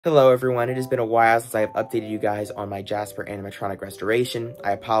Hello everyone, it has been a while since I have updated you guys on my Jasper Animatronic restoration.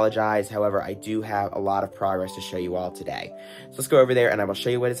 I apologize, however, I do have a lot of progress to show you all today. So let's go over there and I will show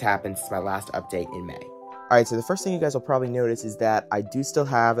you what has happened since my last update in May. Alright, so the first thing you guys will probably notice is that I do still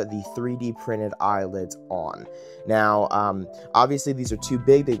have the 3D printed eyelids on. Now, obviously these are too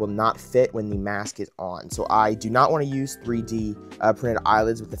big, they will not fit when the mask is on. So I do not want to use 3D printed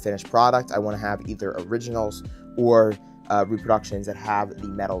eyelids with the finished product. I want to have either originals or reproductions that have the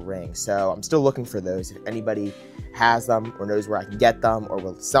metal ring. So I'm still looking for those. If anybody has them or knows where I can get them or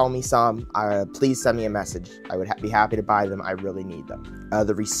will sell me some, please send me a message. I would be happy to buy them. I really need them.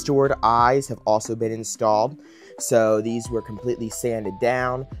 The restored eyes have also been installed. So these were completely sanded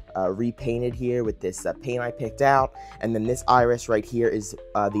down, repainted here with this paint I picked out. And then this iris right here is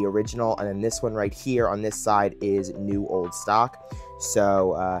the original. And then this one right here on this side is new old stock.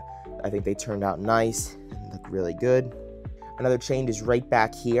 So I think they turned out nice and look really good. Another change is right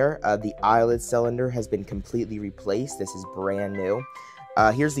back here. The eyelid cylinder has been completely replaced. This is brand new.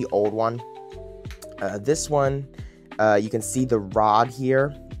 Here's the old one. This one, you can see the rod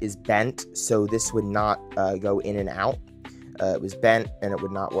here is bent, so this would not go in and out. It was bent and it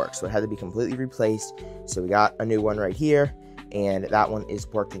would not work, so it had to be completely replaced. So we got a new one right here, and that one is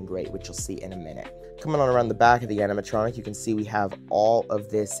working great, which you'll see in a minute. Coming on around the back of the animatronic, you can see we have all of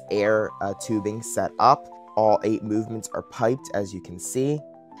this air tubing set up. All 8 movements are piped, as you can see.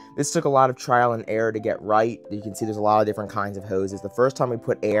 This took a lot of trial and error to get right. You can see there's a lot of different kinds of hoses. The first time we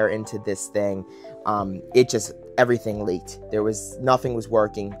put air into this thing, everything leaked. Nothing was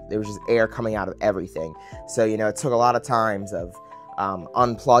working. There was just air coming out of everything. So, it took a lot of times of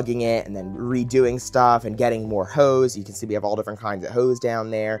unplugging it and then redoing stuff and getting more hose. You can see we have all different kinds of hose down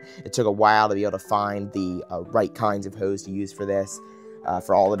there. It took a while to be able to find the right kinds of hose to use for this.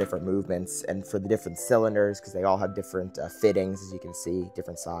 For all the different movements and for the different cylinders, because they all have different fittings, as you can see,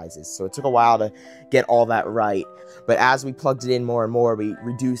 different sizes. So it took a while to get all that right. But as we plugged it in more and more, we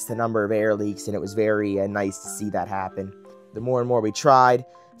reduced the number of air leaks, and it was very nice to see that happen. The more and more we tried,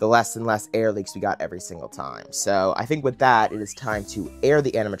 the less and less air leaks we got every single time. So I think with that, it is time to air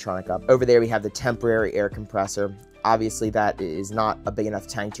the animatronic up. Over there, we have the temporary air compressor. Obviously, that is not a big enough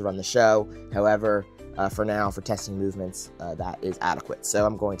tank to run the show. However, for now, for testing movements, that is adequate. So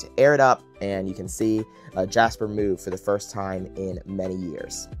I'm going to air it up, and you can see Jasper move for the first time in many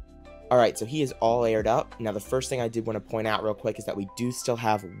years. Alright, so he is all aired up. Now the first thing I did want to point out real quick is that we do still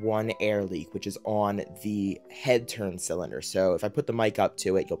have one air leak, which is on the head turn cylinder. So if I put the mic up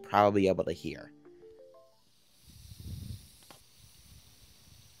to it, you'll probably be able to hear.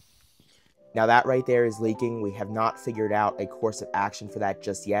 Now that right there is leaking. We have not figured out a course of action for that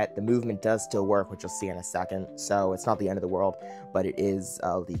just yet. The movement does still work, which you'll see in a second, so it's not the end of the world, but it is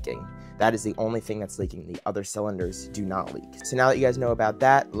leaking. That is the only thing that's leaking. The other cylinders do not leak. So now that you guys know about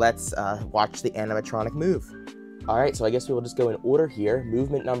that, let's watch the animatronic move. Alright, so I guess we will just go in order here.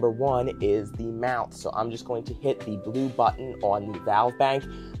 Movement number 1 is the mouth. So I'm just going to hit the blue button on the valve bank.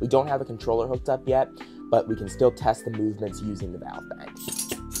 We don't have a controller hooked up yet, but we can still test the movements using the valve bank.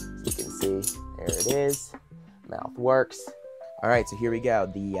 You can see, there it is, mouth works. Alright, so here we go,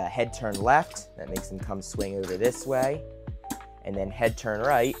 the head turn left, that makes him come swing over this way, and then head turn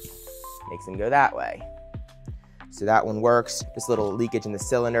right, makes him go that way. So that one works, this little leakage in the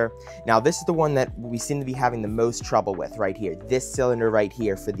cylinder. Now this is the one that we seem to be having the most trouble with right here, this cylinder right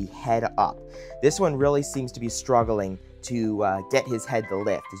here for the head up. This one really seems to be struggling to get his head to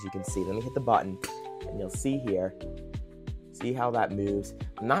lift, as you can see. Let me hit the button, and you'll see here, see how that moves.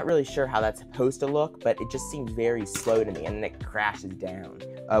 I'm not really sure how that's supposed to look, but it just seems very slow to me, and then it crashes down.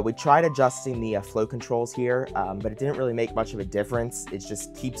 We tried adjusting the flow controls here, but it didn't really make much of a difference. It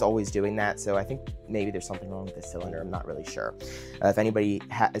just keeps always doing that, so I think maybe there's something wrong with the cylinder. I'm not really sure. If anybody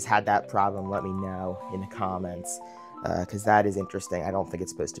has had that problem, let me know in the comments, because that is interesting. I don't think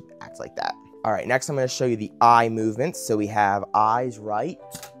it's supposed to act like that. All right, next I'm going to show you the eye movements. So we have eyes right.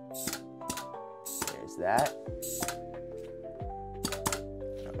 There's that.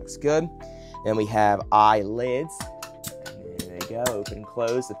 Looks good. Then we have eyelids. And there they go, open and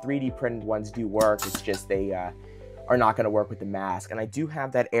close. The 3D printed ones do work. It's just they are not going to work with the mask. And I do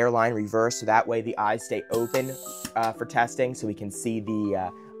have that airline reversed, so that way the eyes stay open for testing, so we can see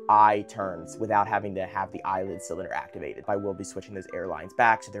the eye turns without having to have the eyelid cylinder activated. I will be switching those airlines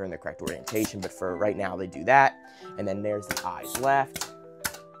back so they're in the correct orientation, but for right now they do that. And then there's the eyes left.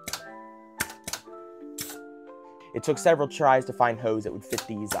 It took several tries to find hose that would fit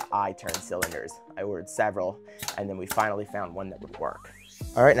these eye turn cylinders. I ordered several, and then we finally found one that would work.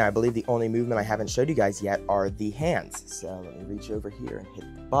 All right, now I believe the only movement I haven't showed you guys yet are the hands. So let me reach over here and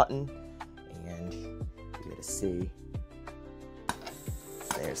hit the button, and you're gonna see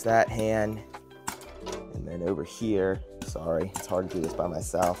There's that hand. And then over here, sorry, it's hard to do this by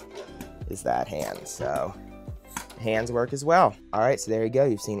myself, is that hand. So hands work as well. All right, so there you go.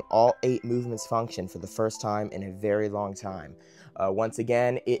 You've seen all 8 movements function for the first time in a very long time. Once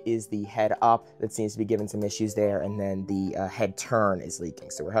again, it is the head up that seems to be giving some issues there, and then the head turn is leaking.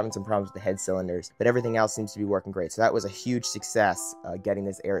 So we're having some problems with the head cylinders, but everything else seems to be working great. So that was a huge success, getting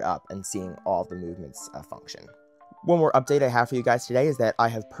this aired up and seeing all of the movements function. One more update I have for you guys today is that I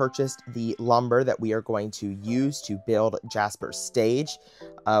have purchased the lumber that we are going to use to build Jasper's stage.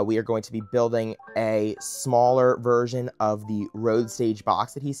 We are going to be building a smaller version of the road stage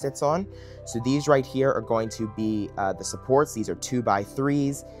box that he sits on. So these right here are going to be the supports. These are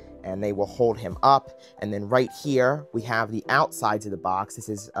 2x3s, and they will hold him up. And then right here, we have the outsides of the box. This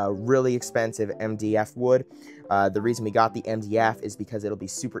is a really expensive MDF wood. The reason we got the MDF is because it'll be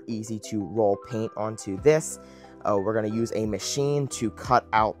super easy to roll paint onto this. We're going to use a machine to cut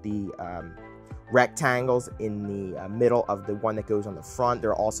out the rectangles in the middle of the one that goes on the front.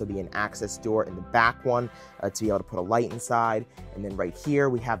 There will also be an access door in the back one to be able to put a light inside. And then right here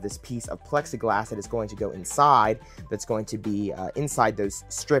we have this piece of plexiglass that is going to go inside, that's going to be inside those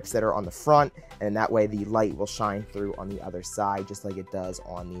strips that are on the front, and that way the light will shine through on the other side just like it does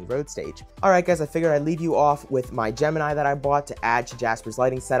on the road stage. Alright guys, I figured I'd leave you off with my Gemini that I bought to add to Jasper's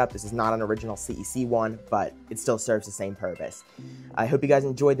lighting setup. This is not an original CEC one, but it still serves the same purpose. I hope you guys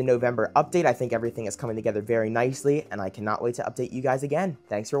enjoyed the November update. I think everything is coming together very nicely, and I cannot wait to update you guys again.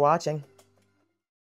 Thanks for watching.